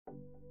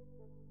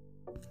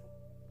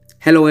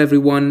Hello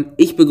everyone,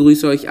 ich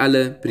begrüße euch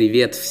alle,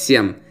 Привет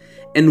всем,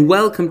 and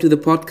welcome to the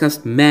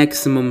podcast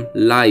Maximum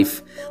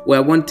Life, where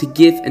I want to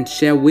give and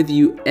share with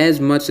you as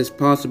much as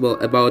possible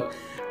about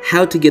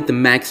how to get the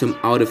maximum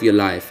out of your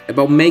life,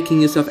 about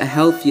making yourself a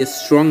healthier,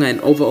 stronger and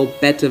overall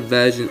better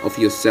version of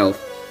yourself.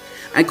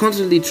 I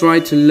constantly try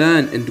to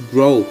learn and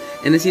grow,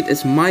 and I see it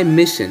as my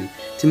mission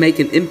to make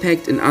an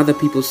impact in other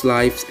people's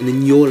lives and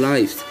in your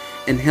lives,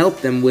 and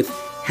help them with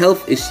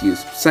health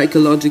issues,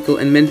 psychological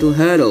and mental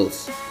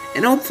hurdles,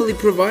 and hopefully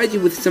provide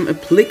you with some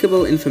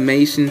applicable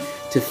information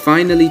to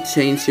finally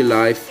change your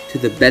life to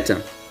the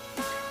better.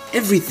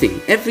 Every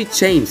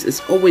change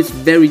is always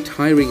very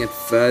tiring at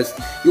first.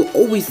 You'll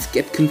always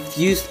get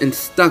confused and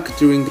stuck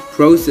during the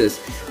process,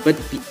 but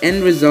the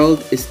end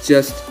result is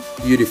just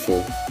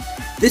beautiful.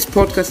 This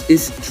podcast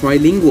is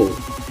trilingual.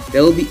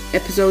 There will be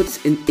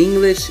episodes in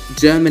English,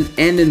 German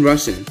and in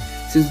Russian,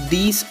 since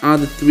these are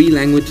the three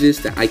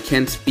languages that I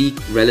can speak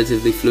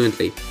relatively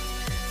fluently.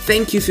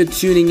 Thank you for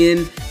tuning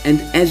in, and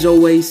as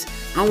always,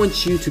 I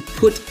want you to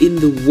put in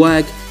the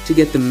work to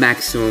get the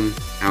maximum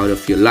out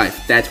of your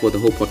life. That's what the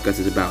whole podcast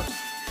is about.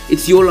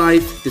 It's your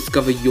life,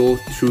 discover your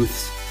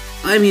truths.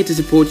 I'm here to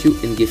support you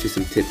and give you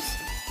some tips.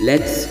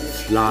 Let's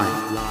fly.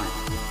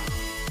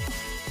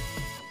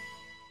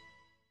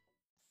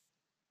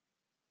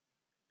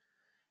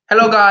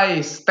 Hello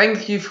guys,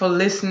 thank you for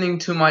listening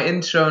to my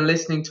intro and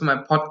listening to my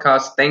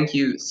podcast. Thank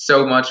you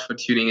so much for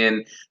tuning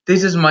in.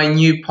 This is my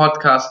new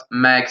podcast,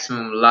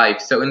 Maximum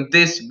Life. So in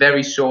this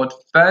very short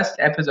first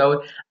episode,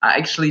 I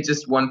actually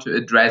just want to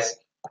address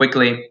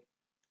quickly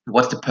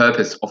what's the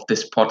purpose of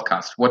this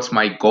podcast? What's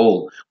my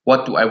goal?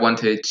 What do I want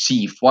to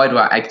achieve? Why did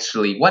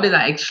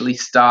I actually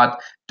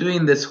start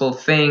doing this whole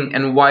thing?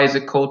 And why is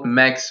it called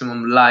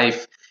Maximum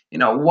Life?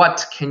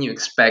 What can you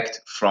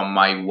expect from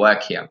my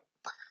work here?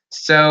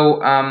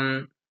 So,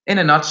 in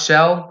a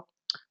nutshell,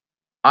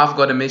 I've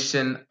got a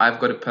mission, I've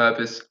got a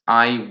purpose.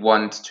 I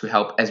want to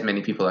help as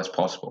many people as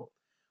possible.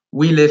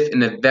 We live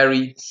in a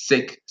very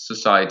sick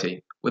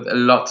society with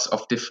lots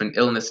of different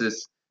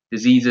illnesses,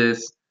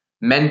 diseases,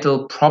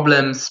 mental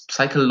problems,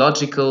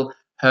 psychological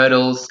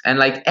hurdles, and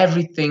like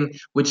everything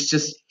which is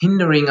just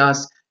hindering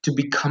us to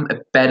become a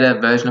better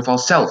version of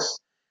ourselves.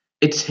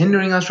 It's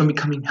hindering us from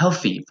becoming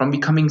healthy, from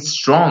becoming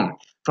strong,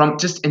 from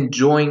just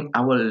enjoying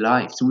our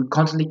lives. So we're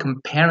constantly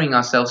comparing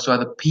ourselves to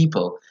other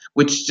people,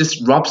 which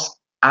just robs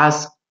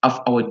us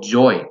of our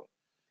joy.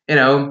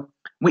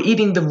 We're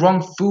eating the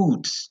wrong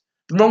foods.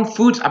 The wrong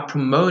foods are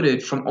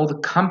promoted from all the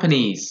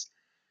companies.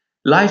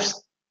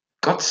 Life's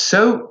got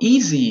so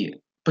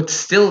easy, but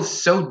still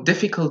so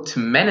difficult to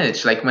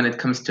manage. Like when it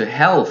comes to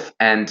health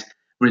and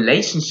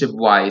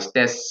relationship-wise,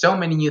 there's so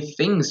many new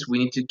things we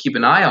need to keep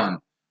an eye on.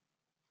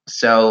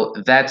 So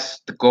that's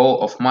the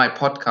goal of my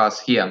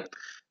podcast here,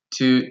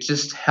 to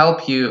just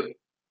help you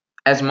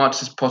as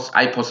much as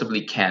I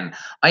possibly can.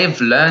 I have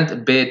learned a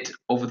bit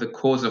over the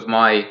course of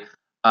my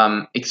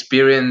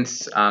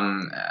experience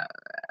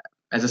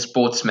as a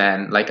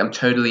sportsman. Like I'm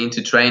totally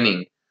into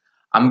training.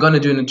 I'm gonna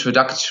do an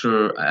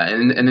introductory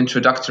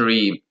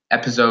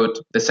episode.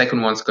 The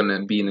second one's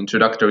gonna be an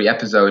introductory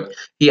episode.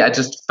 Here, I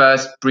just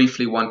first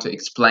briefly want to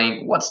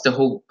explain what's the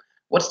whole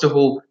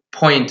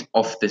point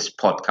of this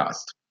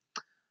podcast.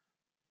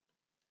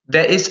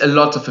 There is a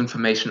lot of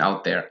information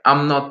out there.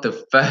 I'm not the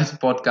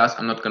first podcast.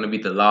 I'm not going to be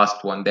the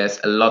last one.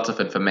 There's a lot of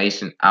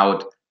information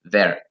out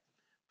there.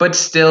 But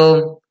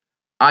still,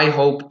 I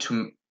hope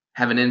to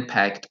have an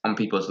impact on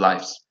people's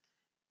lives.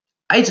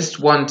 I just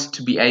want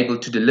to be able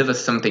to deliver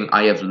something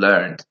I have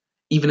learned.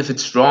 Even if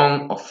it's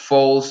wrong or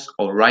false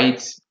or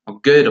right or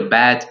good or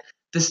bad,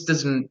 this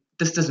doesn't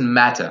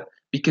matter.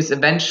 Because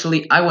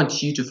eventually I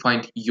want you to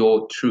find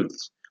your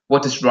truths.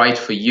 What is right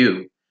for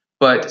you.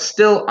 But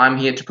still, I'm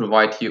here to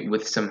provide you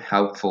with some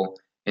helpful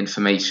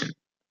information.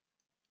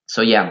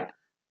 So yeah,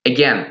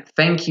 again,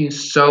 thank you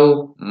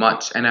so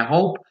much, and I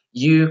hope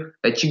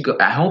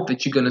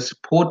that you're gonna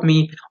support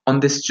me on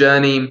this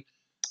journey.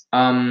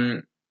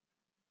 Like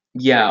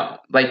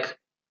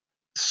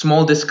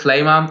small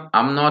disclaimer: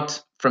 I'm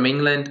not from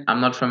England.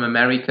 I'm not from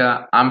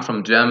America. I'm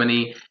from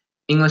Germany.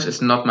 English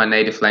is not my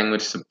native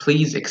language, so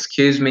please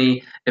excuse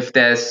me if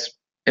there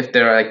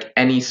are like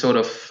any sort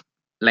of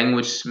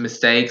language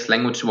mistakes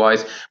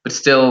language-wise, but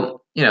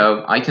still,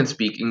 I can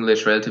speak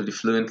English relatively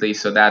fluently,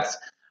 so that's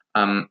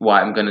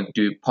why I'm going to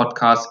do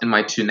podcasts in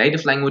my two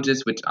native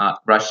languages, which are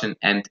Russian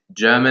and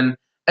German,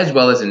 as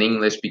well as in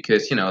English,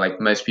 because, like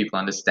most people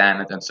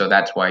understand it, and so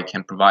that's why I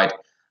can provide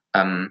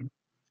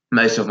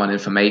most of my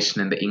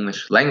information in the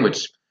English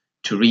language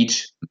to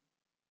reach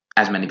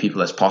as many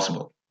people as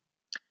possible.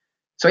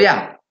 So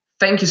yeah,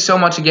 thank you so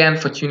much again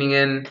for tuning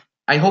in.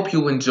 I hope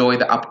you enjoy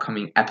the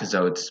upcoming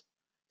episodes.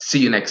 See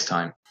you next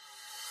time.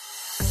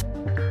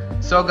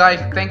 So guys,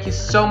 thank you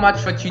so much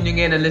for tuning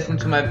in and listening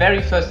to my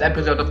very first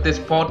episode of this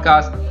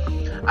podcast.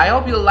 I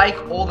hope you like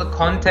all the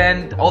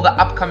content, all the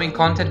upcoming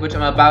content which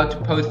I'm about to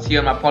post here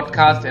on my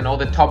podcast, and all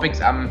the topics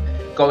I'm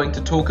going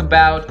to talk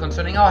about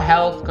concerning our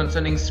health,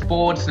 concerning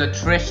sports,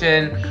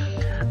 nutrition,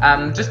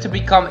 just to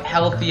become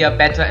healthier,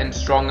 better and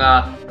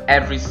stronger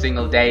every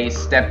single day,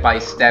 step by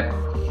step.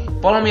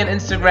 Follow me on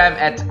Instagram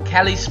at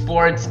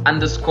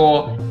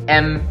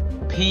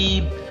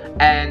kellysports_MP.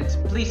 And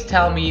please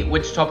tell me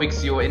which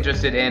topics you're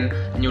interested in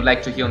and you'd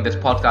like to hear on this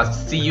podcast.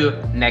 See you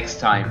next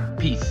time.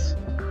 Peace.